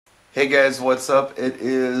Hey guys, what's up? It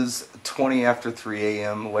is 20 after 3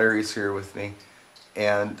 a.m. Larry's here with me.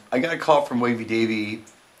 And I got a call from Wavey Davey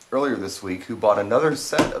earlier this week who bought another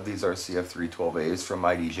set of these RCF 312As from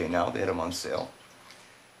IDJ now. They had them on sale.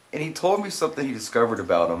 And he told me something he discovered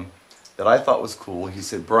about them that I thought was cool. He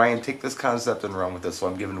said, Brian, take this concept and run with this. So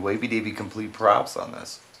I'm giving Wavey Davey complete props on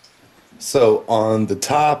this. So on the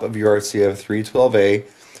top of your RCF 312A,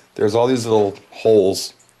 there's all these little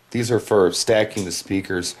holes. These are for stacking the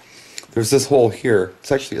speakers. There's this hole here.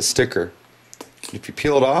 It's actually a sticker. If you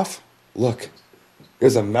peel it off, look,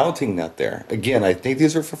 there's a mounting nut there. Again, I think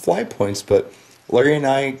these are for fly points, but Larry and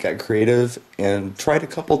I got creative and tried a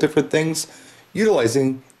couple different things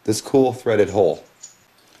utilizing this cool threaded hole.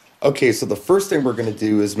 Okay, so the first thing we're going to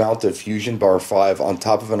do is mount a Fusion Bar 5 on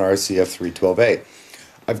top of an RCF 312A.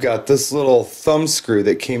 I've got this little thumb screw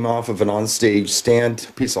that came off of an onstage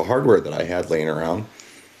stand piece of hardware that I had laying around.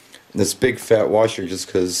 And this big fat washer just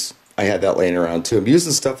because I had that laying around too. I'm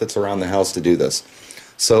using stuff that's around the house to do this.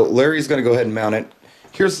 So Larry's going to go ahead and mount it.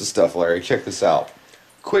 Here's the stuff, Larry. Check this out.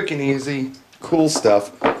 Quick and easy, cool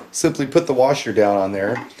stuff. Simply put the washer down on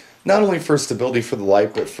there. Not only for stability for the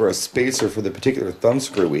light, but for a spacer for the particular thumb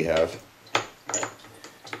screw we have.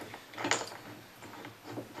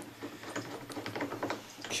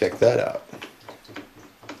 Check that out.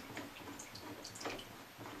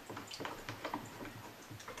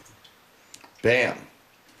 Bam.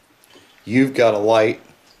 You've got a light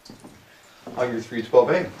on your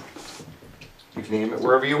 312A. You can aim it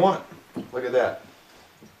wherever you want. Look at that.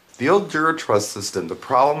 The old Truss system, the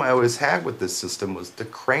problem I always had with this system was the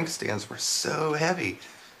crank stands were so heavy.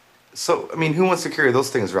 So, I mean, who wants to carry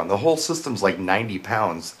those things around? The whole system's like 90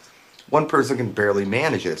 pounds. One person can barely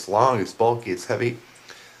manage it. It's long, it's bulky, it's heavy.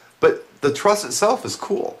 But the truss itself is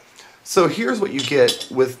cool. So here's what you get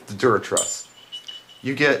with the Truss.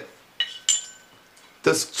 You get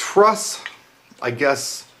this truss, I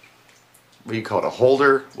guess, what do you call it, a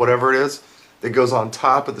holder, whatever it is, that goes on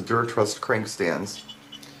top of the Truss crank stands.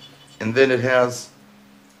 And then it has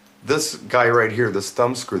this guy right here, this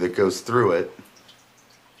thumb screw that goes through it,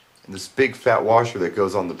 and this big fat washer that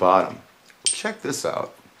goes on the bottom. Check this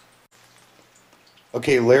out.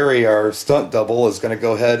 Okay, Larry, our stunt double, is going to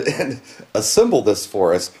go ahead and assemble this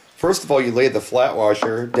for us. First of all, you lay the flat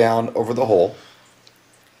washer down over the hole.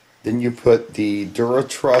 Then you put the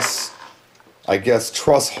Truss, I guess,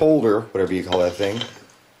 truss holder, whatever you call that thing,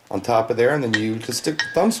 on top of there, and then you just stick the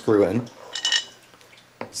thumb screw in.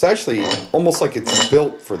 It's actually almost like it's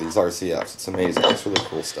built for these RCFs. It's amazing. It's really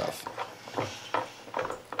cool stuff.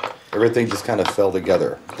 Everything just kind of fell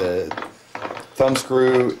together. The thumb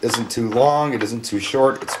screw isn't too long, it isn't too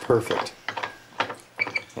short, it's perfect.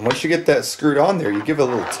 And once you get that screwed on there, you give it a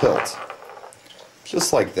little tilt.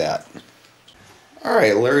 Just like that.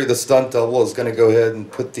 Alright, Larry the stunt double is going to go ahead and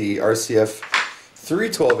put the RCF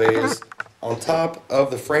 312As on top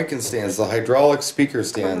of the Frankenstands, the hydraulic speaker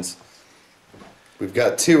stands. We've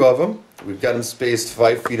got two of them. We've got them spaced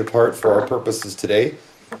 5 feet apart for our purposes today.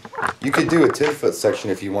 You could do a 10-foot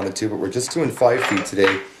section if you wanted to, but we're just doing 5 feet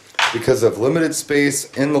today because of limited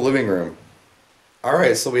space in the living room.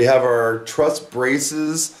 Alright, so we have our truss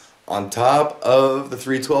braces on top of the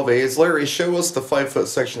 312As. Larry, show us the 5-foot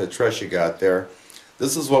section of truss you got there.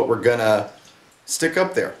 This is what we're gonna stick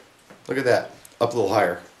up there. Look at that. Up a little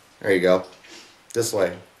higher. There you go. This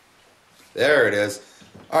way. There it is.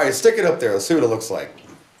 Alright, stick it up there. Let's see what it looks like.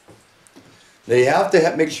 Now you have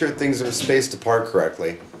to make sure things are spaced apart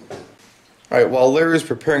correctly. Alright, while Larry's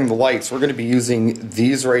preparing the lights, we're going to be using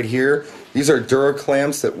these right here. These are Dura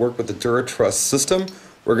clamps that work with the Truss system.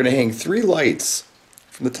 We're going to hang 3 lights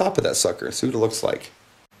from the top of that sucker. See what it looks like.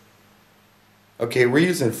 Okay, we're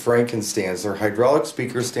using Frankenstands. They're hydraulic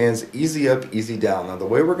speaker stands, easy up, easy down. Now the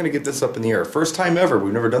way we're going to get this up in the air, first time ever,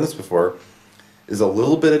 we've never done this before, is a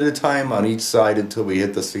little bit at a time on each side until we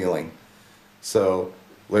hit the ceiling. So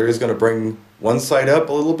Larry's going to bring one side up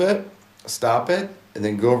a little bit, stop it, and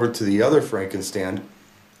then go over to the other Frankenstand. And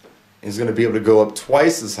he's going to be able to go up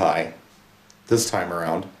twice as high this time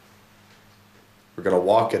around. We're going to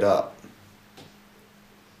walk it up.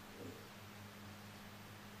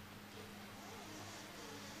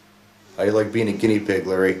 How you like being a guinea pig,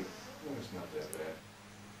 Larry? It's not that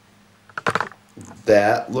bad.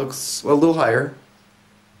 That looks a little higher.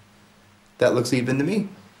 That looks even to me.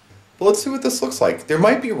 But let's see what this looks like. There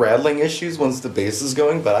might be rattling issues once the base is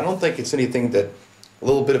going, but I don't think it's anything that a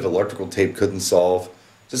little bit of electrical tape couldn't solve.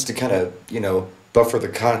 Just to kind of, you know, buffer the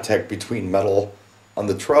contact between metal on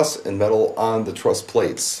the truss and metal on the truss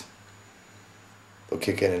plates. They'll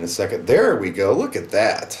kick in a second. There we go. Look at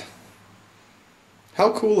that.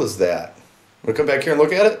 How cool is that? Want to come back here and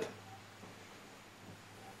look at it?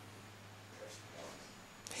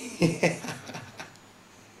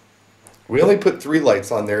 We only put 3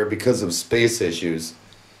 lights on there because of space issues.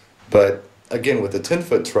 But again, with the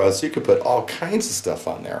 10-foot truss, you could put all kinds of stuff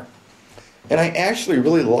on there. And I actually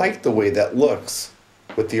really like the way that looks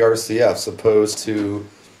with the RCFs opposed to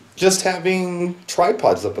just having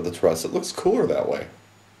tripods up with the truss. It looks cooler that way.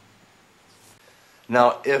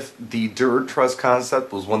 Now, if the dirt truss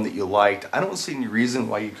concept was one that you liked, I don't see any reason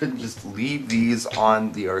why you couldn't just leave these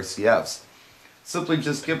on the RCFs. Simply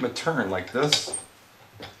just give them a turn like this,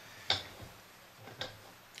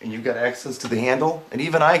 and you've got access to the handle, and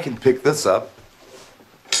even I can pick this up,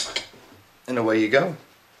 and away you go.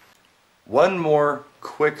 One more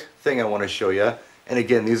quick thing I want to show you, and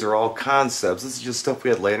again, these are all concepts. This is just stuff we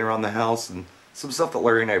had laying around the house and some stuff that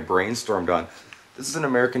Larry and I brainstormed on. This is an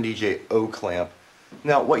American DJ O-clamp.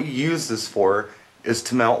 Now, what you use this for is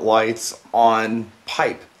to mount lights on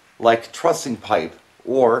pipe, like trussing pipe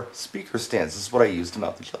or speaker stands. This is what I use to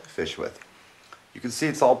mount the jellyfish with. You can see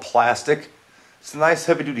it's all plastic. It's a nice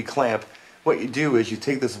heavy-duty clamp. What you do is you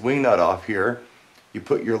take this wing nut off here, you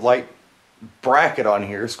put your light bracket on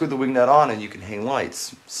here, screw the wing nut on, and you can hang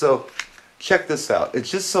lights. So check this out. It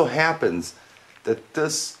just so happens that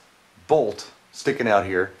this bolt sticking out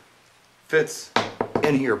here fits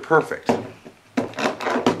in here perfect.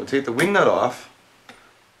 So take the wing nut off,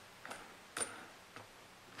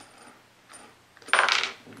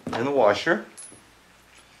 and the washer.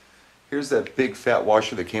 Here's that big fat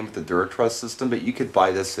washer that came with the Truss system, but you could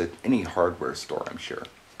buy this at any hardware store, I'm sure.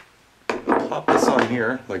 Pop this on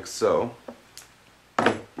here like so.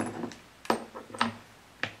 And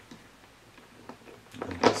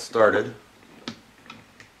get started.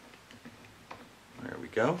 There we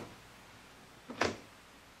go.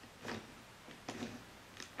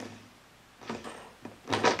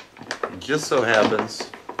 It just so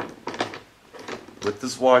happens with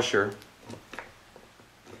this washer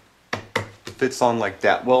fits on like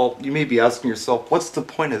that. Well, you may be asking yourself, what's the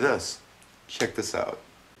point of this? Check this out.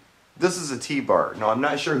 This is a T-bar. Now, I'm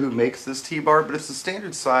not sure who makes this T-bar, but it's a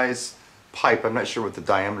standard size pipe. I'm not sure what the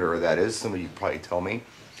diameter of that is. Somebody could probably tell me.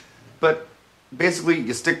 But basically,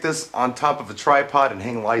 you stick this on top of a tripod and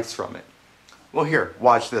hang lights from it. Well, here,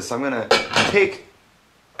 watch this. I'm going to take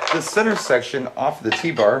the center section off of the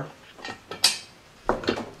T-bar.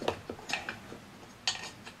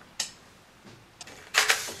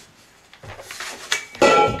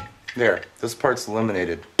 There, this part's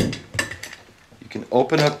eliminated. You can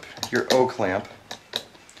open up your O-clamp.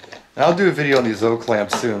 And I'll do a video on these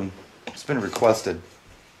O-clamps soon. It's been requested.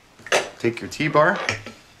 Take your T-bar,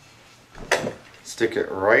 stick it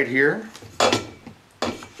right here,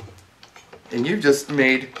 and you've just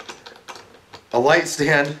made a light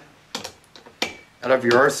stand out of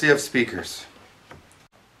your RCF speakers.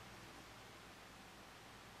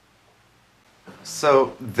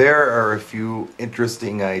 So there are a few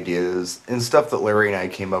interesting ideas and stuff that Larry and I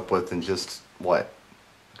came up with in just, what,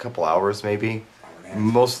 a couple hours maybe?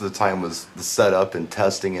 Most of the time was the setup and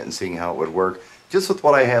testing it and seeing how it would work, just with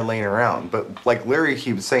what I had laying around. But like Larry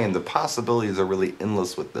keeps saying, the possibilities are really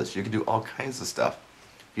endless with this. You can do all kinds of stuff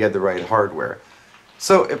if you had the right hardware.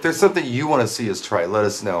 So if there's something you want to see us try, let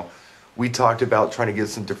us know. We talked about trying to get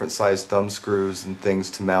some different sized thumb screws and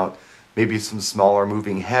things to mount, maybe some smaller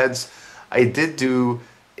moving heads. I did do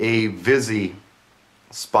a Vizzy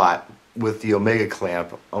spot with the Omega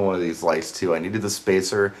clamp on one of these lights too. I needed the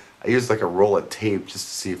spacer. I used like a roll of tape just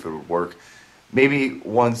to see if it would work. Maybe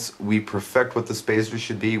once we perfect what the spacer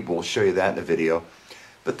should be, we'll show you that in a video.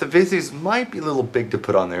 But the Vizzys might be a little big to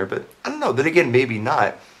put on there, but I don't know. Then again, maybe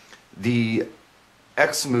not. The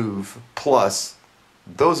X-Move Plus,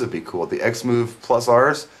 those would be cool. The X-Move Plus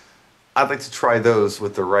Rs, I'd like to try those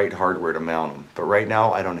with the right hardware to mount them. But right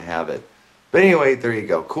now, I don't have it. But anyway, there you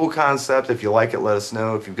go. Cool concept. If you like it, let us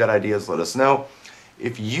know. If you've got ideas, let us know.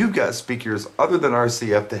 If you've got speakers other than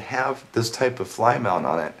RCF that have this type of fly mount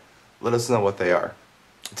on it, let us know what they are.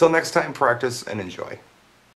 Until next time, practice and enjoy.